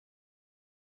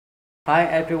Hi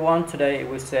everyone, today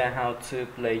we see how to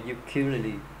play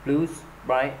ukulele, blues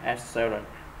by Sheeran.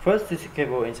 First is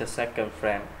cable in the second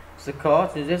frame. The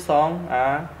chords in this song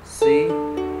are C,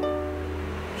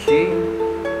 G,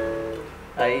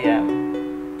 A,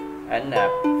 M, and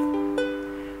F.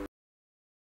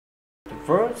 The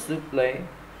verse to play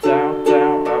down,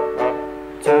 down, up, up,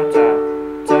 down,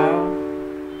 down, down,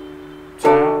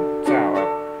 down, down,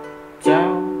 up,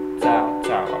 down, down,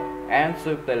 down, up, and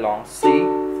to play long C.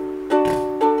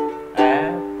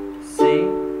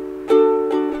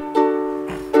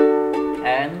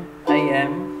 N, A,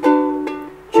 M,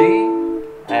 G,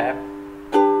 F,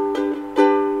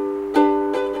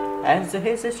 and the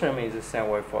hit system is the same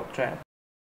way for track.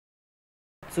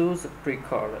 To the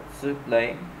pre-chorus to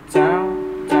play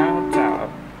down, down, down,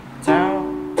 up,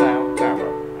 down, down, down,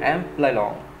 up, and play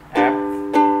long F,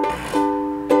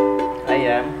 A,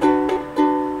 M,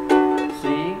 C,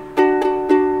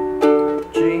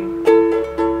 G,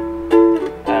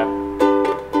 F.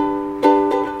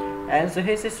 And the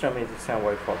hit system is the same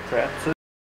way for track. To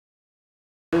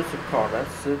the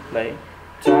chorus to play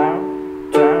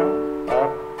down, down,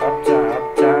 up, up, down,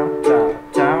 up, down,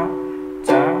 down, down,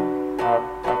 down, up,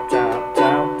 down,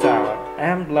 down, down,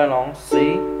 and play long C,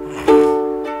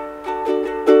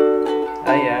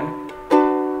 A, M,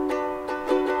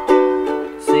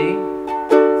 C,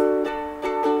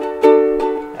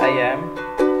 A, M,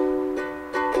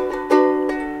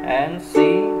 and C,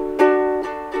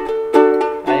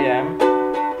 A, M,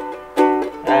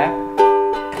 F,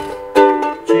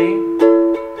 G.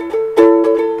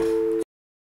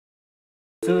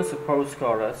 To the post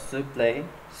chorus to play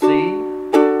C,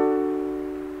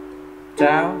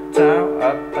 down, down,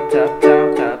 up, down,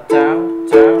 down, down, down,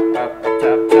 down, up,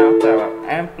 down, down, down, up,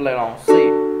 and play long C,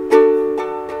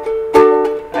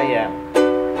 A, M,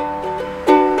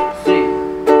 C,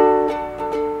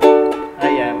 A,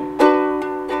 M,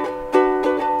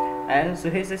 and the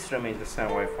hit system is the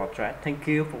same way for track. Thank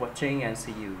you for watching and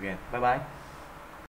see you again. Bye bye.